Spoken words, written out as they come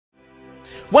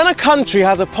When a country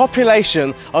has a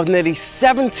population of nearly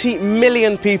 70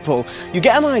 million people, you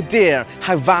get an idea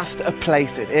how vast a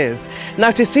place it is.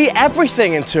 Now, to see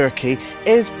everything in Turkey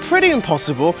is pretty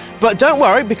impossible, but don't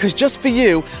worry, because just for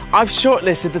you, I've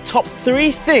shortlisted the top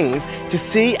 3 things to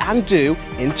see and do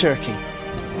in Turkey.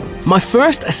 My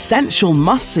first essential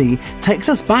must-see takes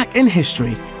us back in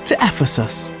history to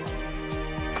Ephesus.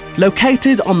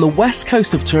 Located on the west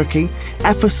coast of Turkey,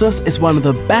 Ephesus is one of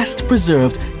the best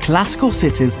preserved classical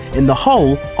cities in the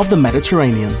whole of the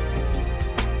Mediterranean.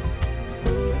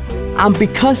 And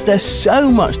because there's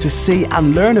so much to see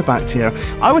and learn about here,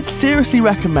 I would seriously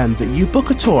recommend that you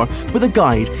book a tour with a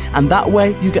guide, and that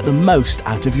way you get the most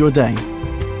out of your day.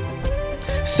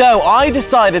 So I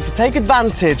decided to take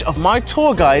advantage of my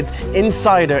tour guide's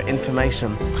insider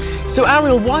information. So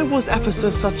Ariel, why was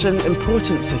Ephesus such an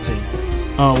important city?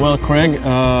 Well, Craig,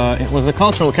 it was the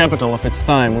cultural capital of its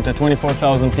time with a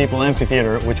 24,000 people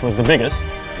amphitheater, which was the biggest.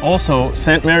 Also,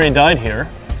 St. Mary died here,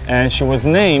 and she was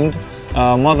named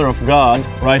Mother of God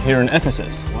right here in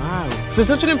Ephesus. Wow. So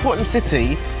such an important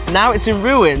city, now it's in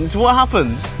ruins. What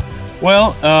happened?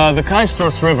 Well, the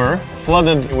Kaistros River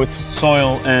flooded with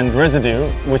soil and residue,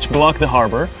 which blocked the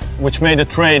harbor, which made the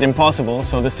trade impossible,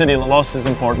 so the city lost its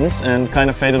importance and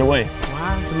kind of faded away.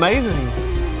 Wow, it's amazing.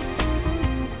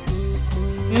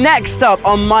 Next up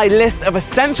on my list of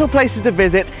essential places to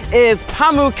visit is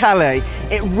Pamukkale.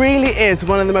 It really is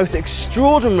one of the most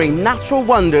extraordinary natural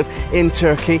wonders in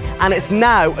Turkey, and it's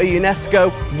now a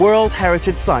UNESCO World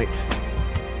Heritage Site.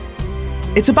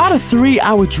 It's about a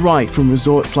 3-hour drive from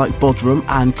resorts like Bodrum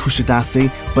and Kuşadası,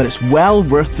 but it's well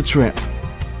worth the trip.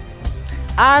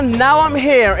 And now I'm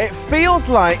here, it feels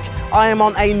like I am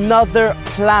on another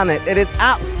planet. It is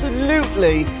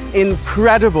absolutely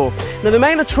incredible. Now, the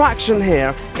main attraction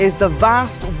here is the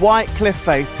vast white cliff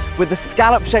face with the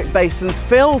scallop-shaped basins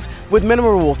filled with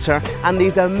mineral water and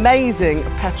these amazing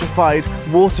petrified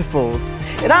waterfalls.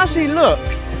 It actually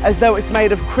looks as though it's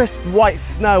made of crisp white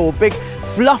snow or big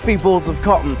fluffy balls of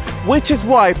cotton, which is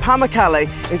why Pamukkale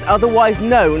is otherwise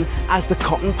known as the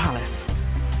Cotton Palace.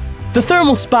 The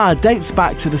thermal spa dates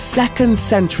back to the 2nd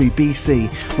century BC,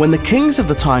 when the kings of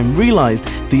the time realised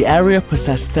the area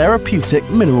possessed therapeutic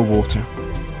mineral water.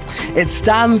 It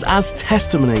stands as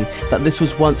testimony that this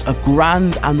was once a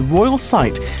grand and royal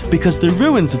site because the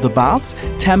ruins of the baths,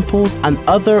 temples and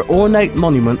other ornate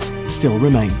monuments still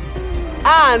remain.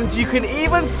 And you can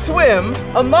even swim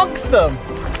amongst them.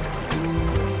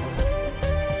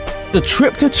 The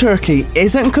trip to Turkey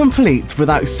isn't complete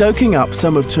without soaking up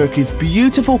some of Turkey's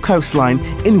beautiful coastline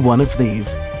in one of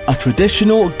these, a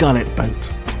traditional gullet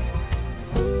boat.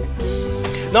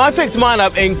 Now, I picked mine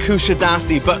up in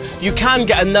Kuşadası, but you can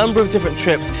get a number of different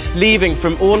trips leaving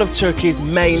from all of Turkey's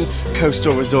main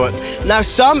coastal resorts. Now,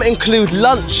 some include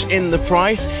lunch in the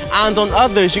price, and on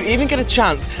others you even get a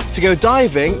chance to go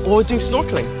diving or do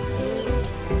snorkeling.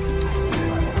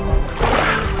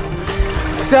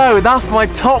 So that's my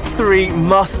top 3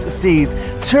 must-sees.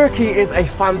 Turkey is a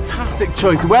fantastic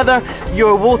choice, whether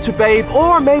you're a water babe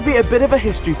or maybe a bit of a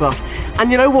history buff.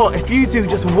 And you know what? If you do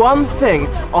just one thing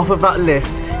off of that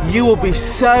list, you will be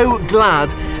so glad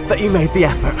that you made the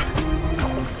effort.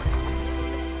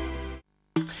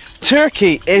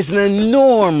 Turkey is an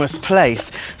enormous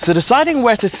place, so deciding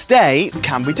where to stay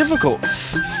can be difficult.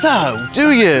 So,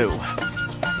 do you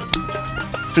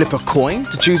flip a coin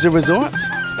to choose a resort?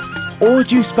 Or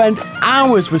do you spend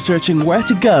hours researching where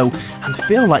to go and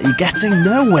feel like you're getting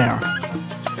nowhere?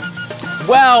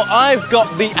 Well, I've got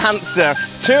the answer.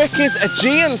 Turkey's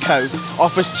Aegean coast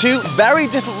offers 2 very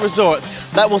different resorts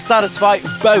that will satisfy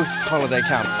both holiday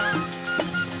camps.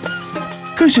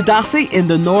 Kuşadası in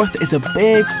the north is a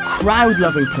big,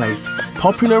 crowd-loving place,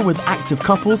 popular with active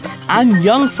couples and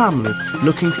young families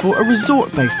looking for a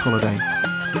resort-based holiday.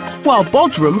 While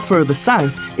Bodrum, further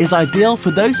south, is ideal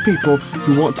for those people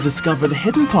who want to discover the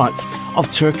hidden parts of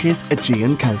Turkey's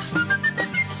Aegean coast.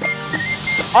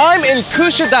 I'm in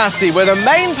Kuşadası, where the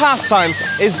main pastime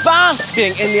is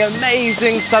basking in the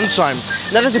amazing sunshine.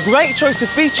 Now, there's a great choice of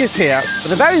beaches here, but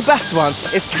the very best one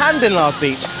is Kandilnar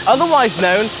Beach, otherwise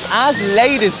known as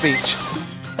Ladies Beach.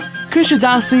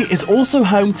 Kuşadası is also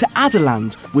home to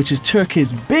Adaland, which is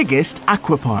Turkey's biggest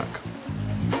aquapark.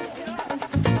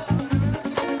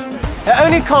 It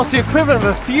only costs the equivalent of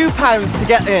a few pounds to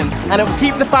get in, and it will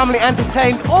keep the family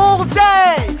entertained all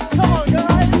day! Come on,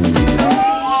 guys!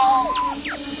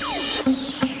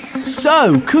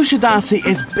 So, Kuşadası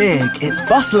is big, it's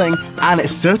bustling, and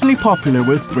it's certainly popular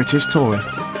with British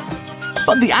tourists.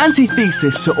 But the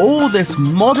antithesis to all this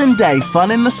modern-day fun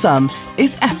in the sun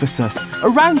is Ephesus,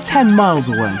 around 10 miles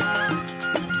away.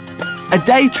 A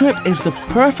day trip is the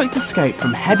perfect escape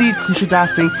from heady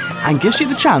Kushadasi and gives you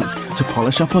the chance to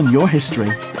polish up on your history.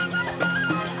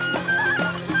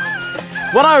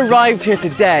 When I arrived here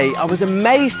today, I was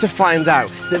amazed to find out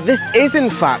that this is in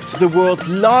fact the world's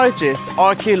largest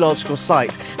archaeological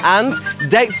site and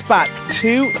dates back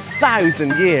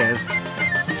 2,000 years.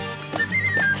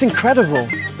 It's incredible.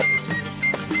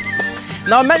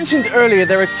 Now, I mentioned earlier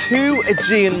there are two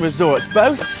Aegean resorts,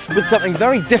 both with something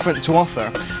very different to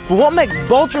offer. But what makes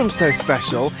Bodrum so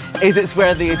special is it's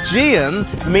where the Aegean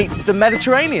meets the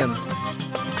Mediterranean.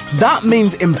 That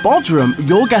means in Bodrum,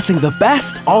 you're getting the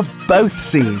best of both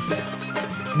seas.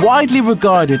 Widely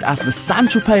regarded as the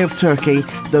Saint-Tropez of Turkey,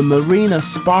 the marina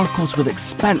sparkles with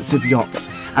expensive yachts,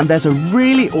 and there's a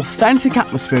really authentic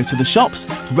atmosphere to the shops,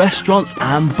 restaurants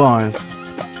and bars.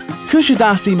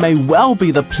 Kushadasi may well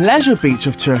be the pleasure beach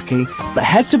of Turkey, but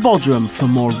head to Bodrum for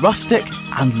more rustic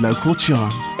and local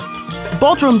charm.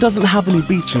 Bodrum doesn't have any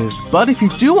beaches, but if you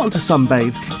do want to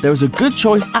sunbathe, there is a good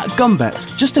choice at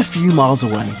Gumbet, just a few miles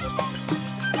away.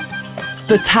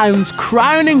 The town's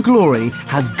crowning glory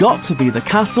has got to be the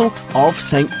castle of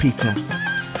St. Peter.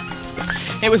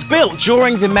 It was built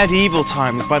during the medieval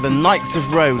times by the Knights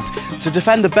of Rhodes to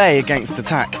defend the bay against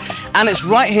attack. And it's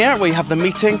right here where you have the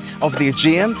meeting of the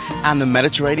Aegean and the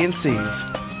Mediterranean seas.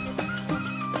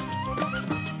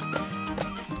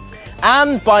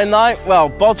 And by night, well,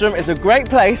 Bodrum is a great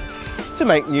place to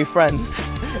make new friends.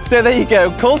 So there you go,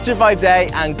 culture by day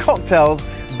and cocktails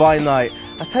by night.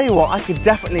 I tell you what, I could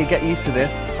definitely get used to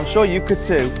this. I'm sure you could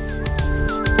too.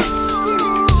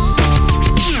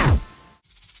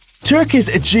 Turkey's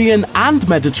Aegean and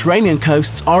Mediterranean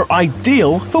coasts are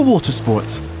ideal for water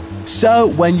sports. So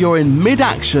when you're in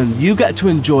mid-action, you get to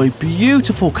enjoy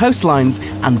beautiful coastlines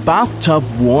and bathtub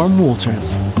warm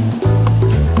waters.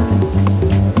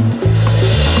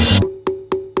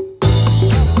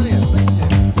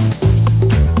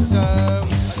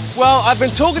 Well, I've been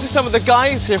talking to some of the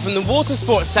guys here from the Water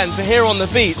Sports Centre here on the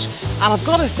beach, and I've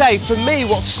got to say, for me,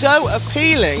 what's so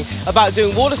appealing about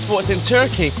doing water sports in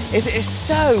Turkey is it is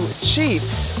so cheap.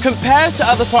 Compared to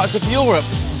other parts of Europe,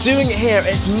 doing it here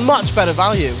is much better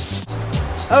value.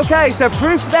 Okay, so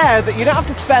proof there that you don't have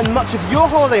to spend much of your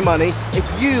holiday money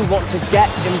if you want to get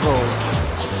involved.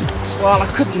 Well, I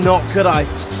could not, could I?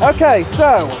 Okay,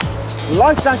 so,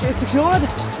 life jacket is secured,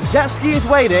 jet ski is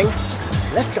waiting,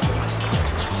 let's go.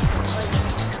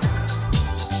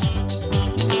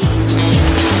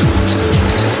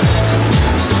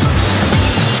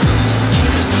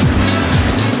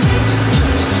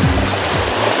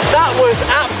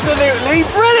 Absolutely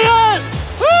brilliant!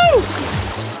 Woo!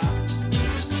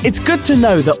 It's good to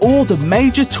know that all the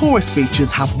major tourist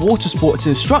beaches have water sports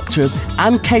instructors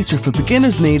and cater for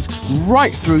beginners' needs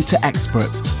right through to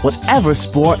experts, whatever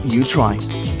sport you try.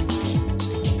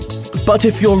 But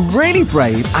if you're really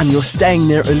brave and you're staying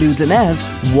near Uludeniz,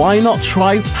 why not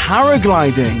try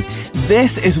paragliding?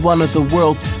 This is one of the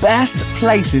world's best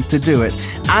places to do it,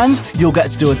 and you'll get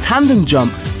to do a tandem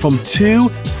jump from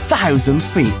 2,000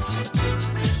 feet.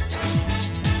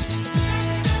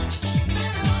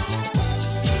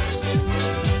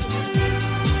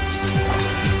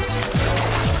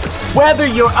 Whether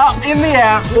you're up in the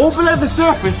air or below the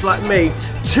surface like me,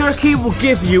 Turkey will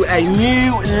give you a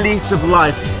new lease of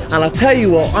life. And I'll tell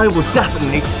you what, I will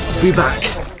definitely be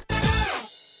back.